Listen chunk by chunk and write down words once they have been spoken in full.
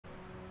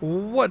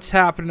What's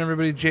happening,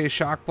 everybody?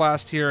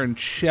 JayShockblast here, and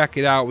check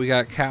it out. We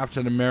got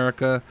Captain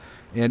America,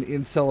 and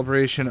in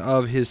celebration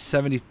of his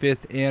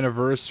 75th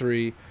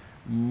anniversary,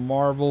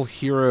 Marvel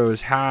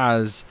Heroes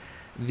has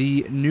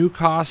the new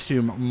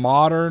costume,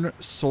 modern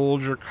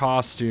soldier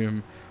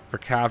costume for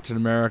Captain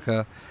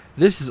America.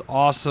 This is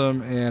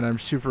awesome, and I'm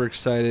super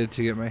excited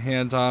to get my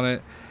hands on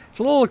it. It's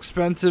a little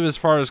expensive as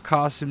far as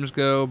costumes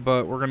go,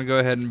 but we're going to go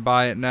ahead and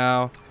buy it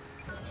now.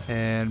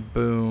 And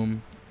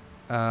boom.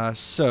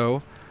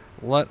 So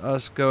let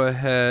us go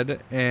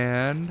ahead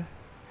and...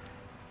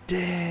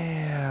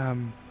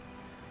 Damn.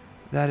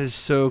 That is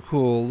so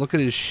cool. Look at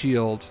his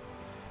shield.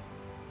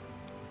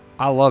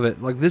 I love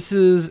it. Like, this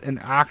is an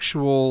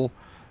actual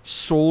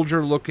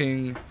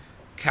soldier-looking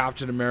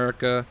Captain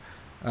America.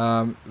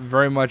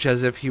 Very much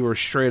as if he were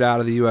straight out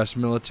of the U.S.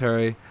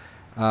 military.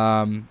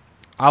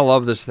 I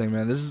love this thing,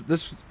 man.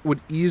 This would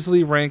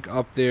easily rank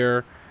up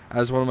there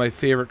as one of my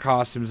favorite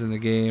costumes in the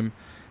game.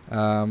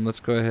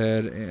 Let's go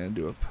ahead and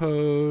do a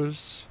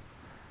pose.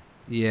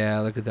 Yeah,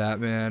 look at that,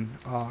 man.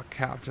 Oh,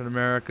 Captain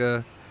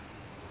America.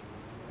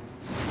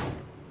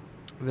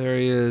 There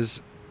he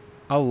is.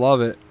 I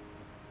love it.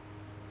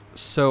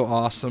 So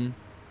awesome.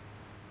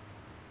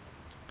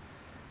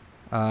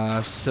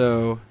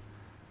 So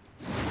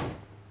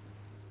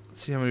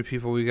let's see how many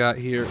people we got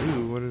here.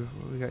 Ooh, what do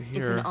we got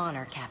here? It's an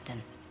honor, Captain.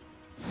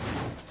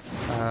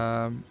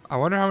 I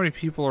wonder how many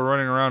people are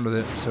running around with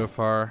it so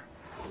far.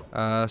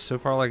 So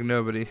far, like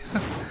nobody.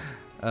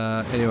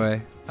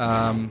 Anyway,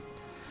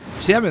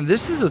 so yeah, man,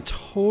 this is a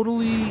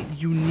totally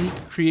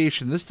unique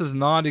creation. This does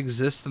not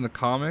exist in the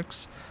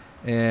comics,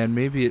 and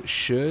maybe it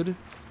should.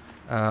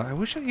 I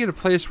wish I could get a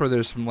place where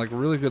there's some like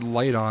really good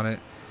light on it,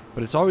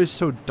 but it's always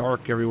so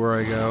dark everywhere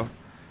I go.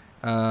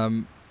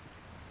 I'm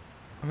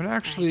gonna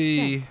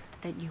actually. I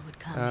sensed that you would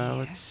come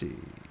here. Let's see.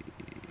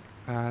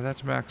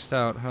 That's maxed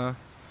out, huh?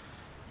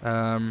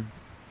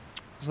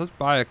 So let's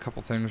buy a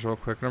couple things real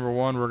quick. Number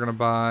one, we're gonna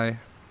buy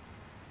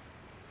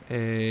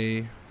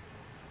a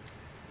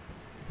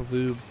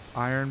blue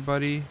iron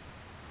buddy,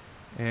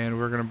 and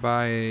we're gonna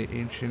buy a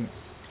ancient.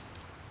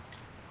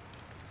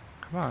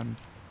 Come on.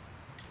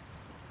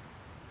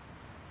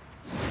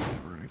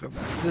 We're gonna go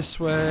back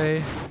this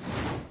way,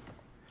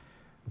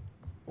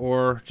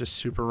 or just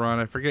super run.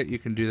 I forget you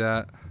can do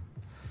that,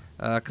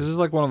 because this is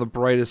like one of the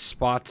brightest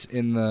spots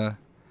in the.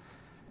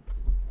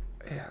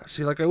 Yeah,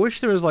 see, like I wish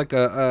there was like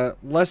a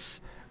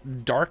less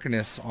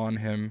darkness on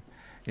him,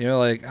 you know,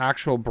 like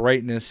actual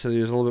brightness, so he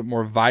was a little bit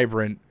more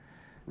vibrant.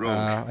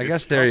 I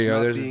guess there you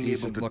go. There's a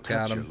decent look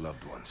at him.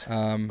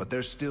 But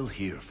they're still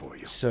here for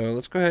you. So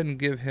let's go ahead and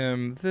give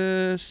him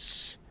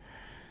this.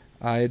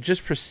 I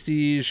just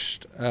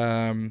prestiged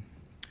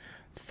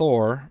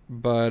Thor,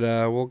 but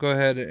we'll go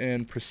ahead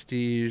and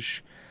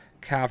prestige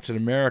Captain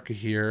America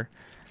here,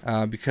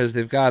 because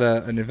they've got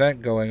an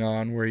event going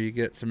on where you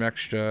get some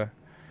extra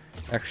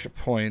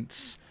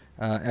points,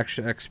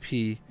 extra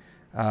XP.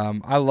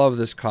 I love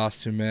this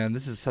costume, man.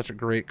 This is such a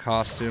great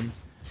costume.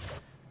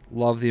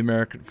 Love the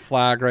American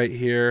flag right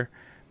here.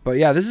 But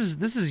yeah, this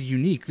is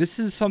unique. This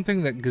is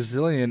something that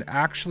Gazillion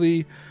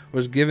actually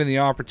was given the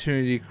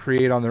opportunity to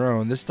create on their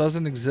own. This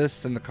doesn't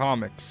exist in the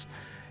comics,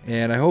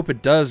 and I hope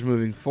it does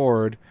moving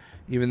forward,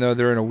 even though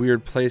they're in a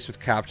weird place with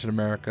Captain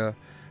America.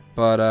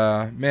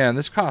 But man,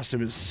 this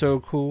costume is so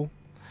cool.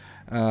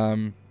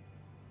 I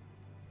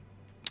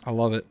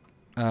love it.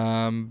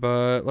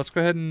 But let's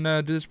go ahead and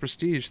do this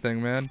prestige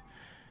thing, man.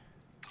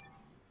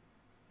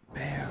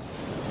 Bam.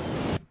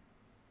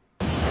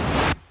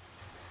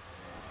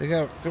 They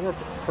got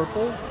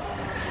purple?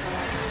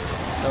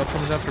 That what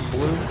comes after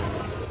blue?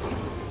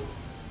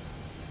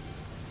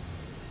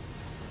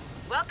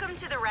 Welcome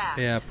to the raft.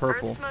 Yeah,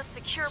 purple. Earth's most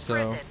secure So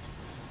prison.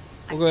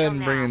 we'll go ahead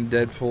and bring Until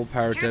in Deadpool,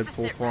 Power Here's the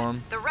Deadpool sit for rep.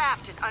 him. The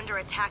raft is under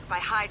attack by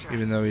Hydra.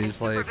 Even though he's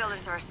and like.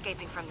 supervillains are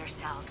escaping from their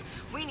cells.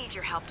 We need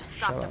your help to Shut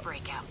stop the up.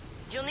 breakout.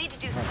 You'll need to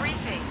do three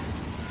things.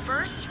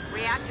 First,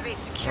 reactivate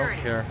security. I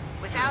don't care.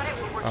 Without it,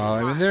 we're working Oh, I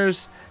mean, blind.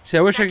 there's. See,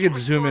 I wish I Second,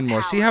 could zoom in restore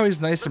more. See power. how he's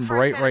nice and Look for a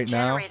bright set of right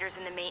now? generators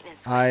in the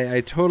maintenance wing.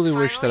 I totally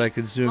wish that I Finally,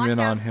 could zoom lock in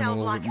down on him a cell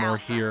little block bit more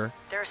Alpha. here.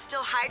 There are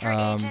still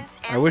Hydra agents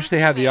and I wish they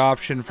had the loose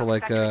option inmates, for so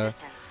like expect a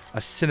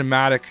resistance.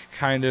 cinematic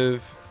kind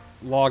of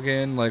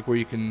login, like where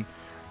you can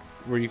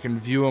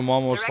view him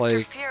almost Director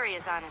like. Fury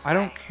is on his I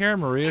don't way. care,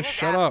 Maria. In his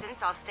Shut up.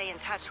 absence, I'll stay in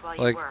touch while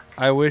you Like, work.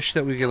 I wish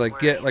that we could like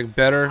get worry, like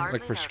better, hardly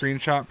like for notice.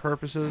 screenshot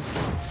purposes.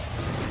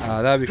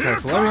 That'd be kind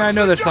of cool. I mean, I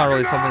know that's not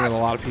really something that a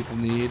lot of people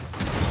need,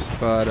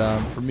 but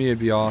for me it'd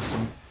be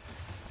awesome.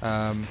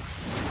 I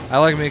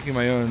like making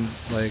my own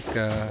like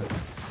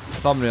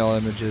thumbnail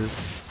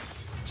images,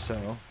 so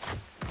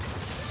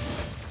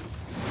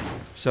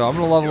I'm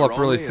gonna level up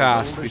really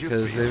fast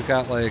because they've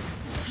got like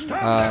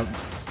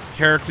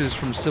characters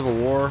from Civil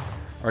War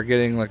are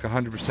getting like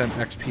 100%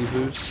 XP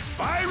boost.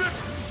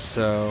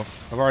 So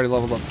I've already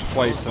leveled up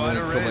twice and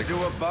only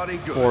killed like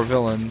 4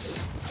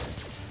 villains.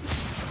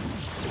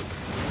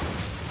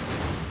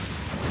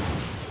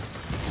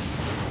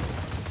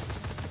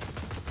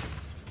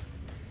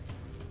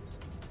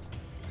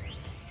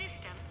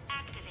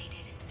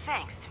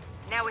 Thanks.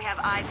 Now we have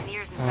eyes and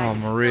ears inside Oh, the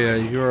Maria,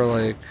 facility. you are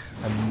like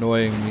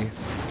annoying me.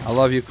 I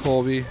love you,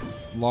 Colby.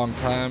 Long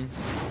time,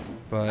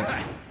 but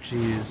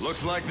jeez.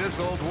 Looks like this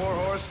old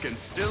warhorse can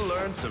still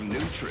learn some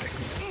new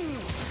tricks.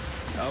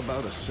 How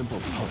about a simple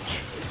punch?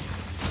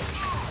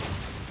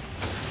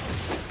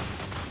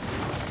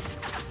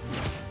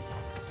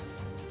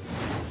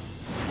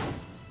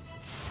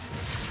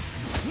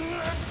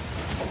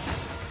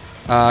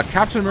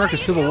 Captain America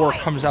Civil War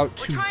comes out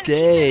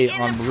today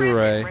on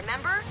Blu-ray,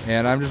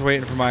 and I'm just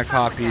waiting for my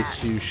copy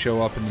to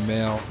show up in the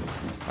mail.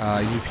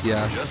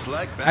 UPS.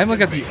 I'm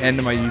like at the end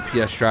of my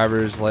UPS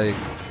drivers, like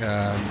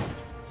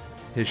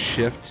his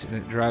shift, and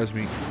it drives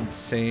me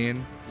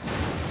insane.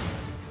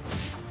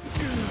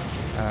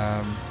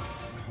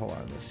 Hold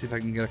on, let's see if I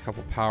can get a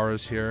couple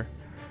powers here.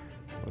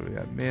 What do we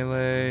got?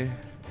 Melee.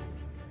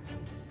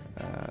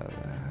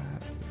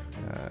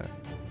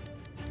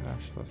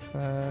 Passive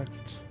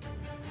effect.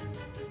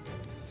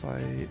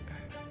 Fight.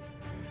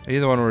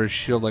 Either one where his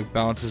shield like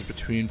bounces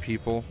between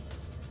people.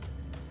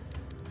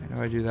 I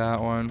know I do that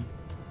one.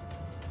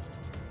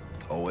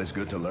 Always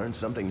good to learn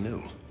something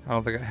new. I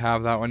don't think I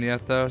have that one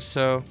yet though,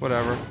 so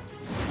whatever.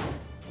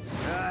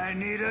 I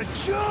need a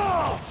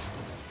jolt!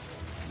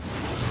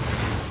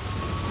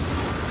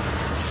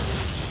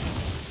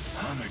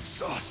 I'm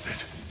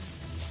exhausted.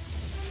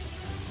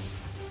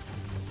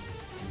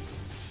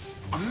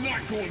 I'm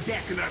not going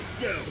back in that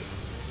cell.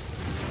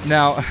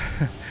 Now,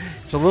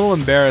 it's a little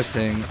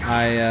embarrassing.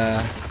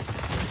 I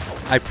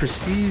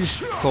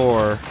prestiged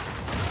Thor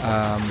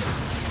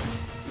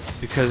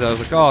because I was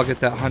like, oh, I'll get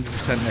that 100%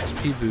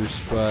 XP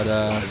boost, but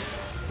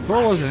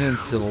Thor wasn't in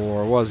Civil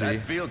War, was he? That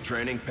field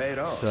training paid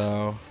off.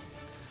 So,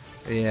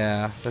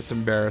 yeah, that's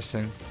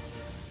embarrassing.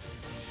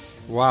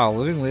 Wow,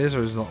 Living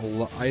Laser is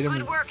an item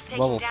Good work taking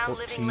level down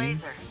 14. Living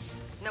Laser.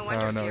 No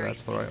wonder Oh, no, Fury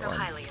that's the speaks right so one.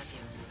 highly of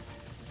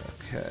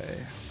you.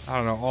 Okay, I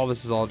don't know. All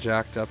this is all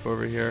jacked up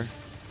over here.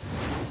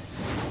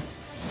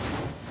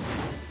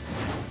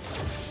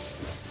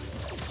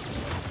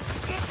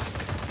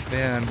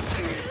 Man,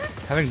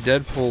 having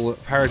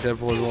Deadpool, Pirate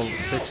Deadpool is level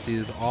 60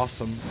 is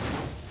awesome.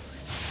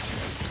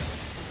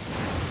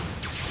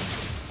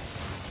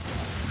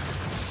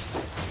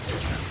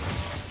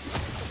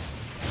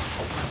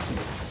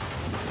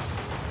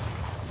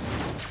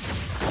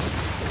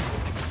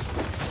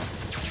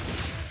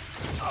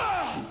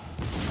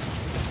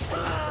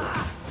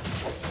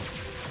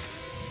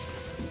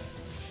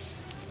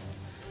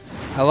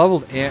 I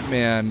leveled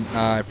Ant-Man,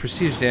 I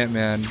prestiged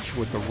Ant-Man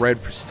with the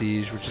red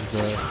prestige, which is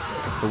the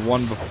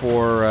one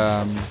before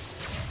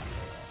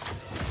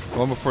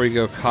you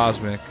go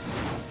cosmic,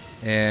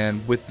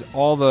 and with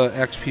all the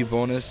XP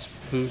bonus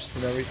boost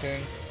and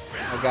everything,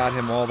 I got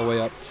him all the way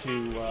up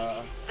to.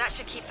 That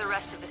should keep the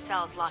rest of the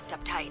cells locked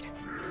up tight.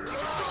 I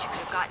just wish you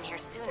could have gotten here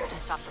sooner to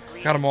stop the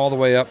bleeding. Got him all the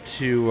way up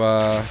to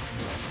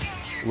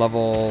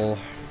level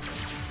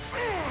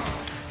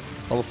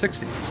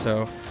 60.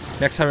 So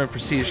next time I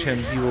prestige him,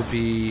 he will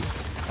be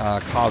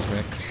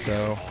cosmic.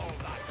 So,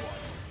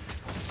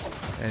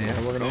 and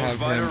yeah, we're gonna have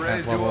him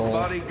at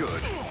level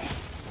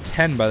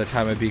 10 by the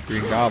time I beat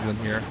Green Goblin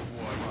here.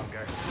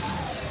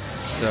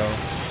 So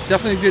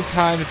definitely a good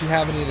time if you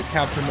have any of the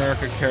Captain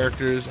America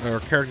characters or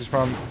characters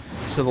from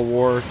Civil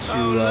War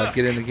to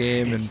get in the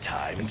game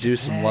and do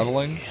some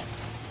leveling.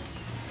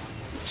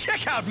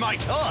 Check out my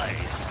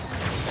toys!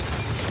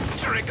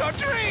 Trick or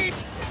treat!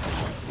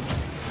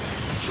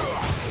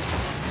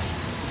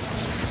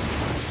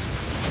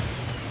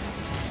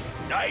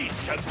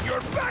 Nice of your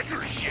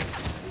battleship!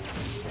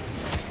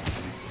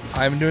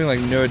 I'm doing like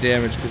no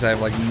damage because I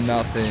have like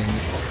nothing.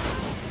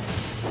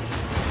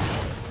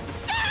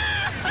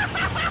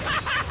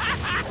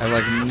 I have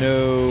like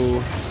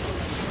no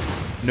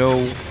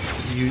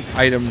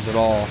items at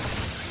all.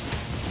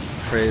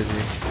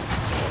 Crazy.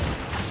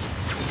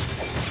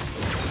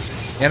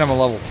 And I'm a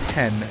level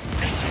 10.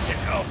 This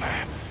isn't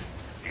over.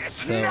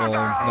 So well,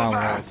 now I'm a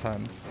level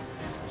 10.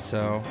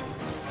 So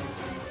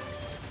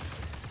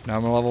now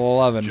I'm a level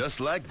 11. Just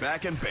like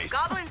back in base.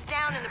 Goblins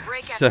down in the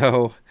breakout.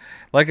 So,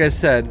 like I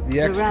said, the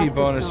XP raptor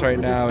bonus assault right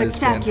was a now is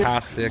spectacular-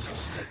 fantastic.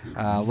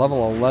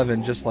 Level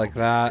 11, just like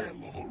that.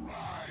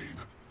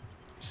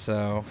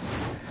 So,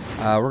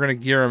 we're gonna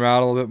gear him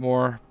out a little bit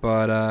more,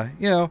 but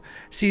you know,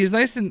 see, he's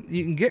nice and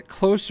you can get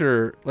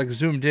closer, like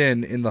zoomed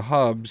in the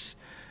hubs,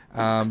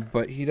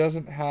 but he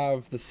doesn't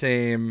have the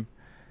same.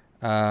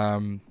 He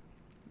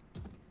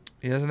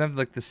doesn't have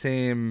like the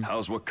same.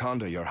 How's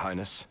Wakanda, Your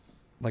Highness?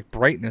 Like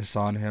brightness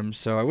on him,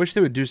 so I wish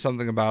they would do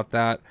something about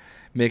that,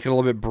 make it a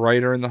little bit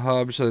brighter in the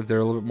hub so that they're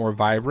a little bit more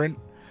vibrant.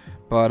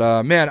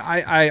 But man,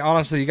 I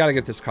honestly, you got to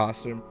get this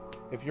costume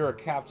if you're a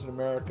Captain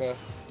America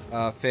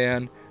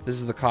fan.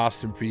 This is the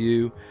costume for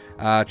you.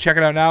 Check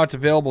it out now. It's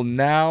available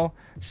now.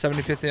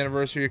 75th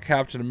anniversary of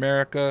Captain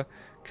America.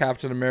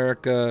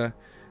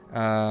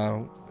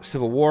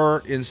 Civil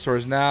War in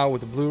stores now with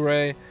the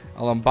Blu-ray.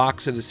 I'll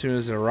unbox it as soon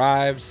as it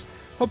arrives.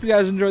 Hope you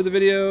guys enjoyed the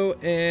video,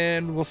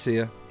 and we'll see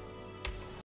you.